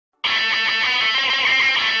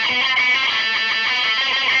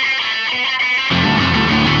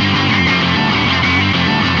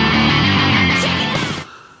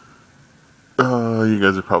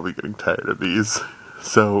guys are probably getting tired of these.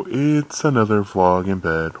 So it's another vlog in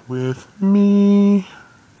bed with me,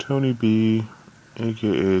 Tony B,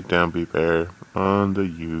 aka Downbeat Bear, on the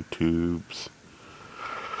YouTubes.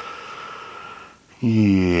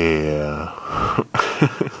 Yeah.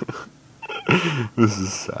 This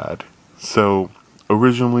is sad. So,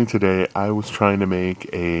 originally today I was trying to make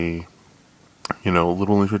a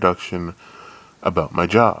little introduction about my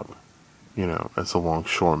job, as a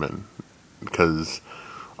longshoreman. Because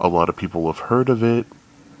a lot of people have heard of it,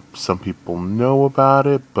 some people know about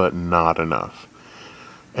it, but not enough.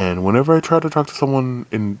 And whenever I try to talk to someone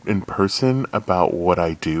in person about what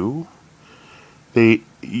I do, they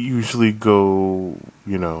usually go,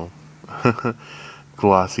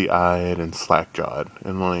 glossy-eyed and slack-jawed.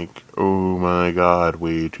 And like, oh my god,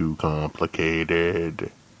 way too complicated.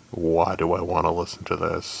 Why do I want to listen to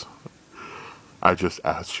this? I just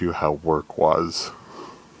asked you how work was.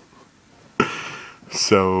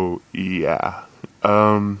 So, yeah.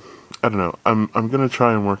 I don't know. I'm gonna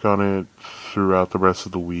try and work on it throughout the rest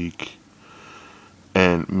of the week.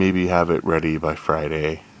 And maybe have it ready by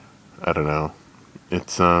Friday. I don't know.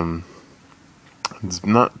 It's not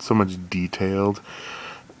so much detailed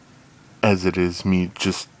as it is me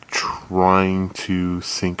just trying to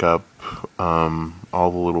sync up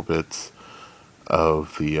all the little bits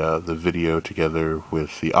of the video together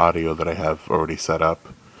with the audio that I have already set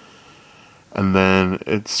up. And then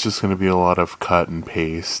it's just going to be a lot of cut and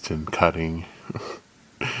paste and cutting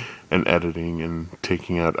and editing and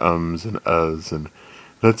taking out ums and uhs, and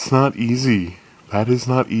that's not easy. That is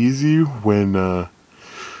not easy when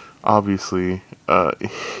obviously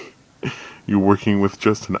you're working with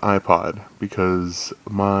just an iPod, because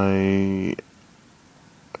my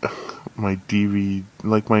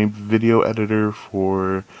video editor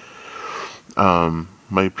for my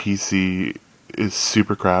PC is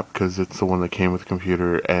super crap because it's the one that came with the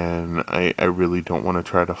computer, and I really don't want to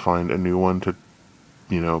try to find a new one to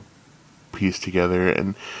piece together.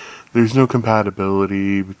 And there's no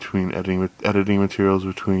compatibility between editing materials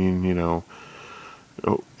between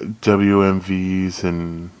WMVs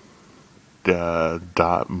and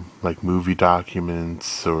movie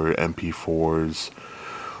documents or MP4s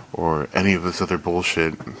or any of this other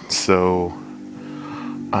bullshit. So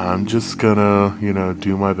I'm just gonna,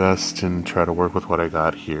 do my best and try to work with what I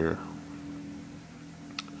got here.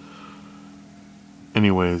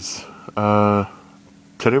 Anyways,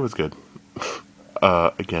 today was good.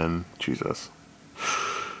 Again, Jesus.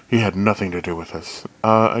 He had nothing to do with this.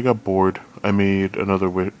 I got bored. I made another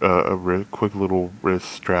quick little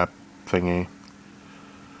wrist strap thingy.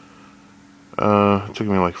 It took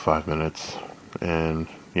me like 5 minutes. And,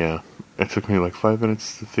 yeah. It took me like 5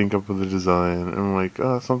 minutes to think up of the design, and I'm like,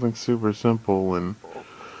 something super simple and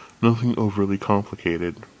nothing overly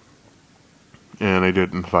complicated. And I did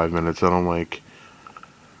it in 5 minutes, and I'm like,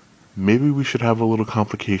 maybe we should have a little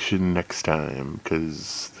complication next time,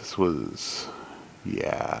 because this was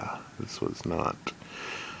not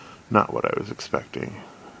what I was expecting.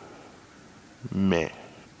 Meh.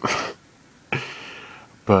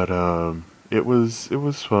 But, it was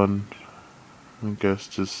fun. I guess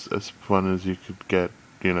just as fun as you could get,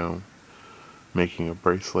 making a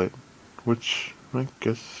bracelet, which I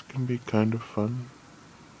guess can be kind of fun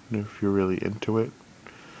if you're really into it.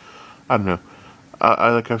 I don't know.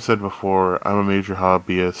 Like I've said before, I'm a major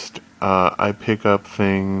hobbyist. I pick up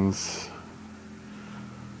things,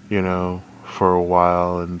 for a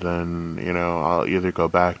while, and then, I'll either go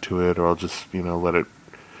back to it or I'll just, let it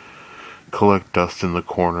collect dust in the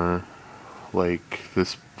corner. Like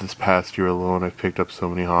this past year alone, I've picked up so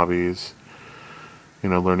many hobbies.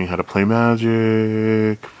 Learning how to play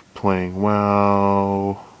Magic, playing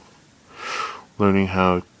WoW, learning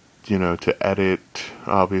how, to edit,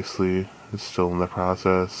 obviously, is still in the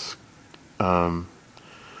process. Learning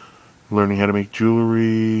how to make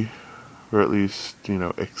jewelry, or at least,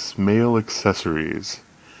 male accessories.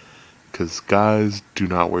 Because guys do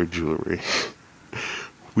not wear jewelry.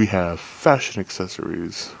 We have fashion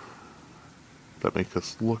accessories that make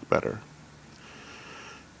us look better.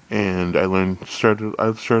 And I started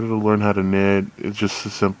to learn how to knit. It's just the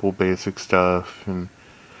simple basic stuff, and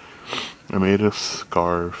I made a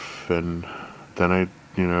scarf, and then I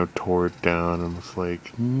tore it down and was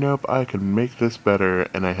like, nope, I can make this better,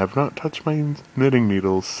 and I have not touched my knitting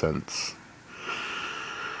needles since.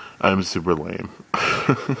 I'm super lame.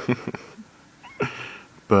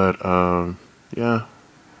 But yeah,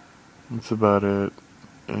 that's about it.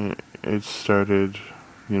 It started,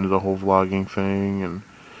 the whole vlogging thing, and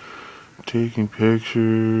taking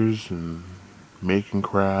pictures, and making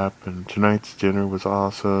crap, and tonight's dinner was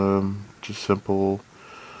awesome. Just simple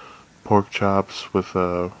pork chops with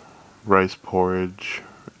rice porridge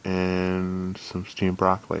and some steamed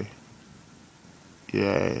broccoli.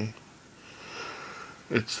 Yay.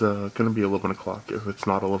 It's gonna be 11 o'clock if it's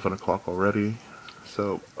not 11 o'clock already,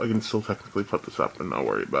 so I can still technically put this up and not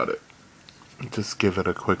worry about it. Just give it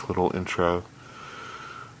a quick little intro.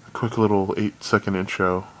 A quick little 8-second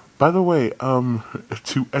intro. By the way,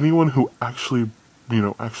 to anyone who actually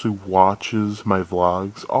watches my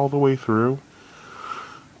vlogs all the way through,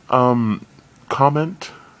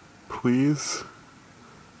 comment, please.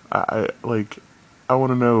 I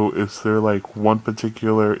want to know, is there like one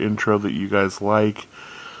particular intro that you guys like?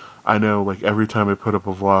 I know, like, every time I put up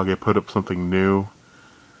a vlog, I put up something new.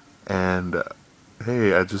 And,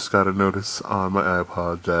 hey, I just got a notice on my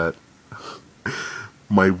iPod that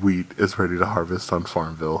my wheat is ready to harvest on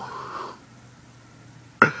Farmville.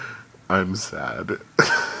 I'm sad.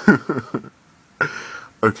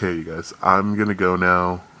 Okay, you guys, I'm gonna go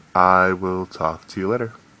now. I will talk to you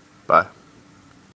later. Bye.